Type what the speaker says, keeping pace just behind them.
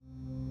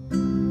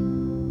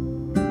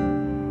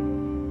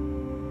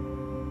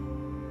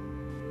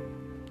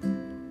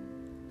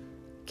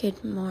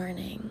Good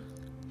morning.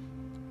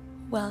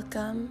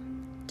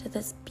 Welcome to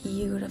this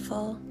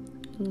beautiful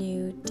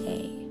new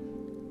day.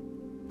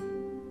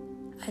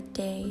 A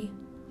day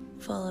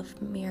full of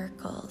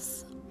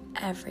miracles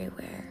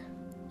everywhere.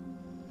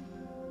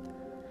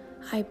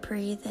 I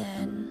breathe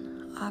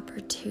in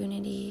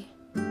opportunity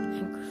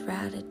and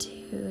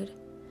gratitude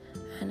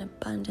and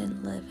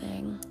abundant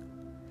living,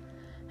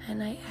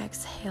 and I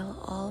exhale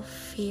all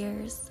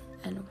fears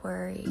and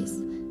worries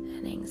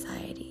and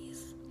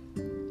anxieties.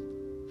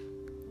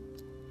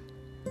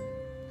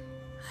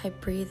 I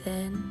breathe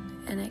in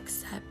and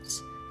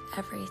accept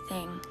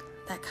everything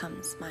that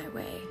comes my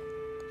way.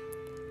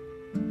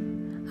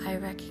 I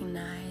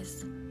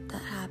recognize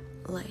that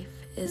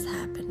life is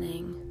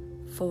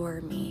happening for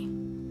me,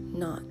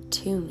 not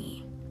to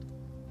me.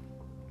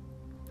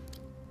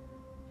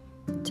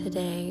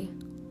 Today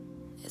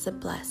is a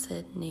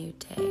blessed new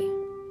day.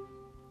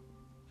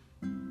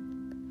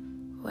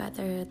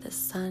 Whether the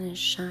sun is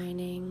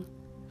shining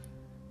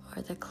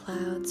or the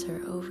clouds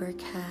are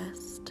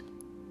overcast,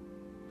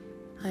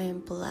 I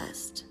am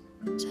blessed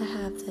to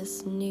have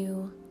this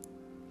new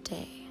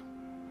day.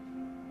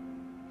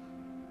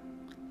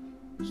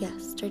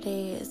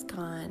 Yesterday is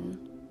gone,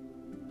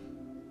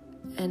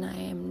 and I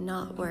am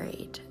not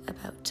worried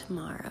about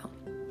tomorrow.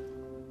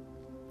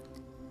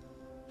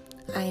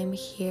 I am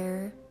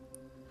here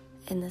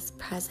in this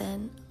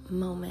present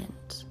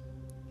moment.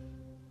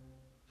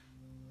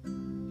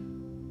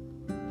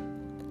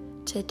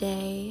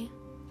 Today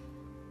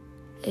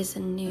is a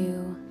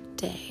new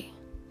day.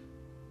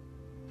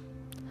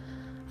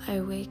 I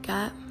wake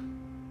up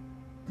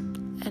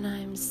and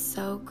I'm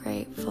so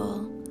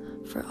grateful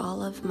for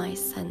all of my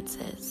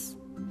senses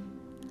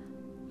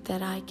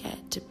that I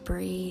get to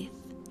breathe,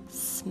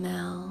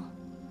 smell,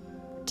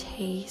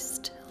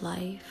 taste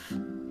life,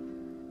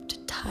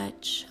 to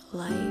touch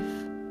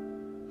life,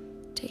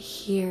 to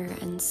hear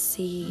and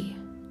see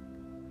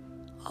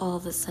all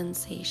the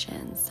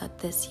sensations that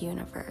this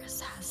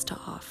universe has to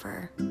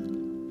offer.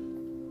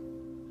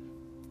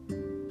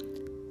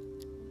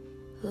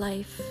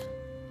 Life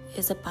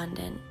is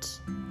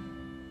abundant.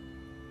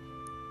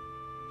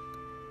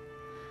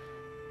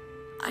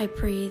 I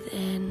breathe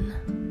in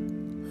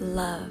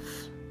love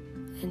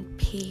and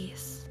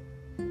peace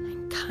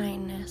and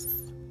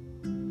kindness,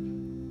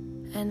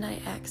 and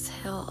I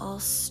exhale all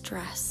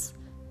stress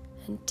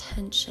and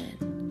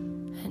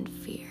tension and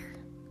fear.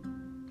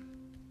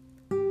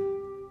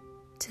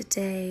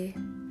 Today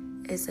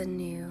is a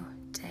new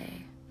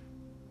day.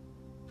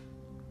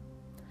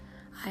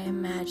 I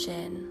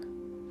imagine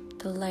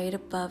the light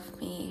above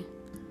me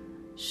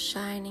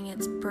shining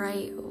its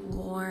bright,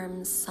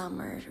 warm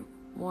summer,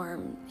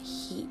 warm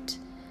heat,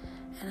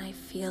 and I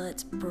feel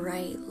its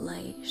bright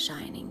light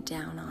shining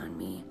down on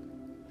me,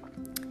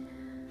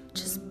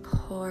 just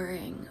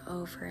pouring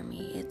over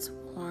me, its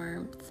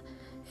warmth,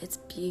 its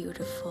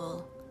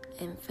beautiful,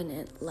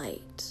 infinite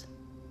light.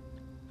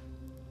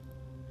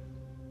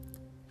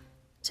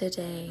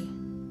 Today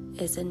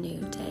is a new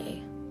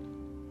day.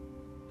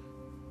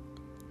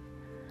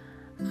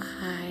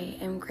 I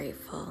am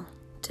grateful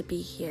to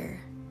be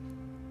here,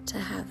 to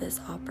have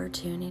this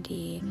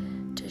opportunity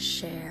to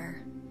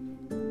share,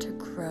 to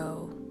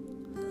grow,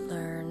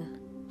 learn,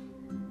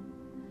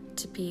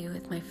 to be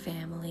with my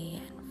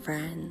family and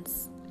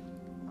friends.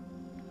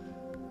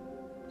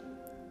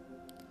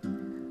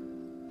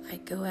 I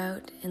go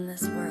out in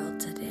this world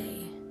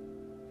today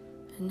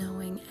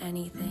knowing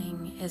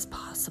anything is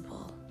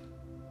possible.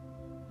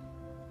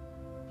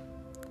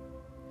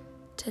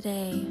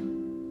 Today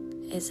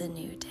is a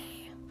new day.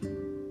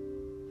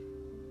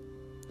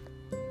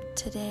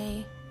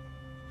 Today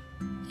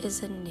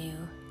is a new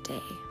day.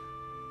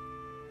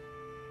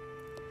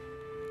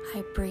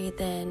 I breathe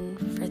in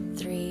for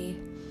 3,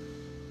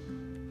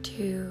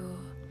 2,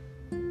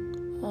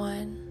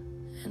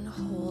 1, and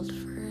hold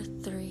for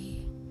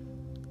 3,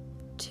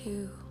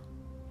 2,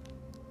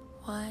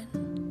 1,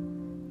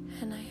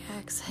 and I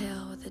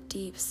exhale with a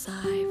deep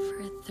sigh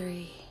for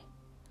 3,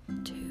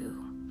 2,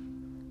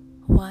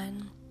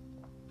 1,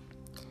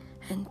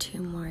 and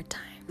 2 more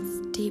times.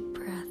 Deep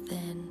breath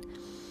in.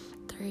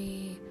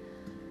 3,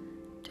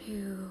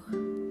 2,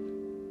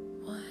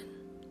 1.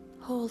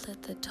 Hold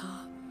at the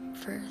top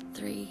for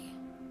 3,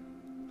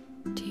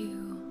 2,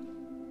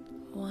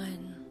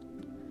 1.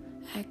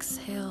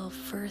 Exhale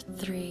for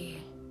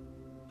 3,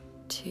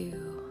 2,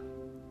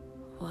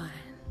 1.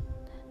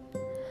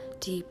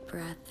 Deep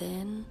breath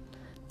in.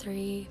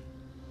 3,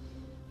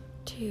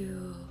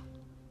 2,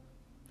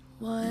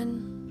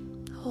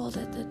 1. Hold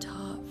at the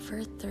top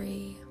for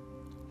 3,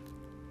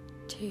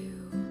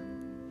 2,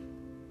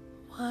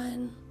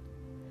 1,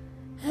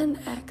 and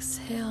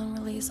exhale and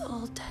release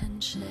all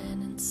tension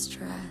and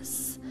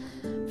stress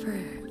for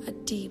a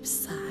deep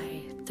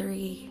sigh.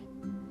 3,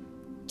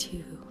 2,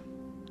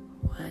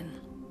 1.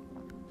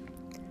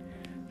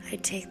 I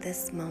take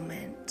this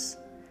moment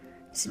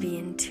to be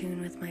in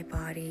tune with my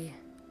body,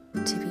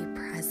 to be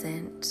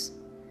present,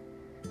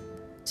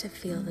 to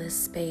feel this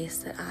space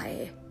that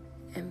I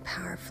am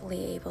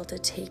powerfully able to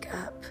take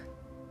up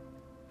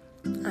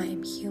I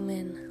am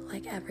human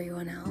like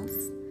everyone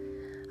else.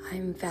 I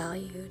am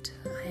valued.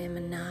 I am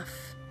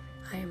enough.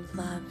 I am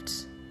loved.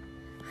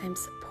 I am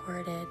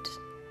supported.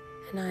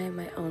 And I am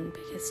my own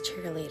biggest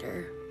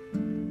cheerleader.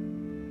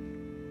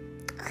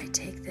 I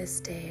take this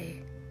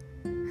day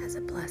as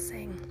a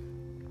blessing.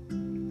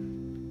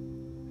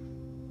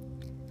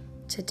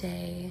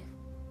 Today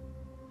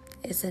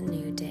is a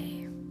new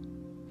day.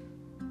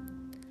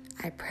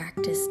 I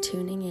practice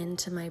tuning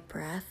into my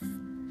breath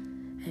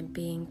and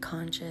being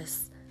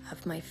conscious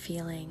of my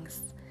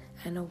feelings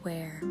and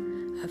aware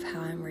of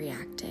how I'm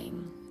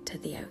reacting to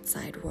the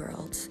outside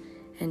world,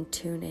 and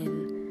tune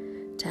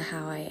in to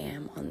how I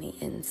am on the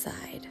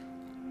inside.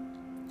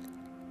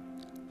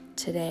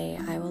 Today,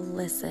 I will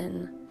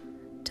listen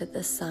to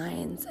the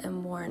signs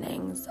and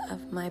warnings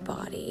of my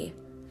body,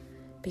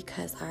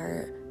 because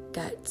our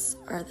guts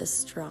are the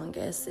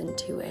strongest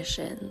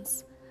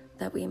intuitions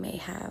that we may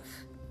have.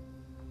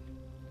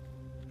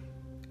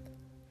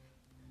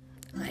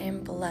 I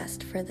am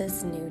blessed for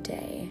this new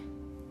day,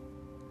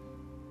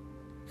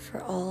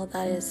 for all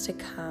that is to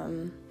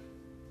come.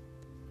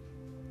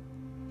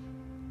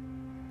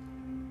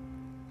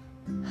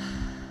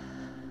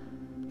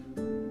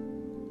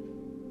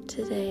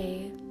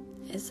 Today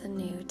is a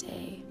new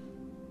day.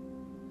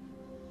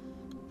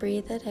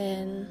 Breathe it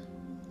in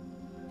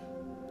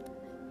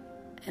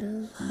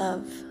and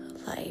love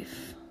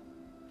life.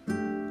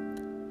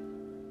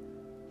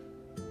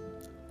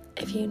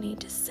 If you need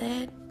to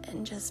sit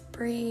and just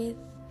breathe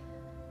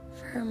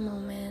for a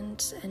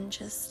moment and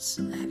just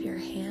have your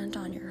hand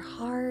on your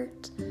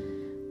heart,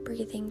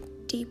 breathing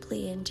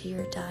deeply into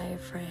your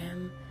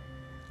diaphragm,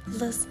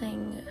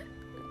 listening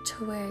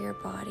to where your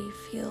body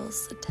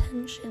feels the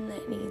tension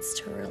it needs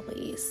to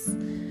release.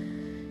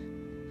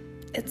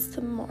 It's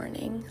the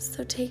morning,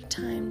 so take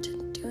time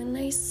to do a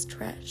nice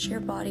stretch. Your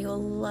body will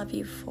love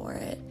you for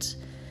it.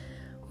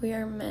 We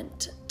are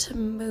meant to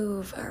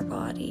move our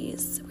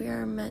bodies. We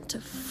are meant to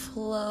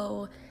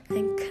flow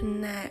and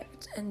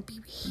connect and be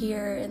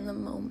here in the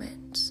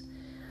moment.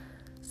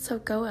 So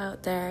go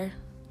out there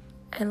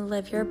and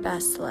live your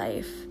best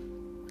life.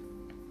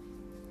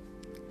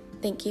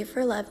 Thank you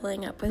for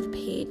leveling up with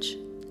Paige,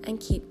 and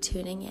keep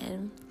tuning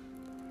in.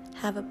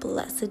 Have a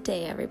blessed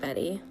day,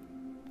 everybody.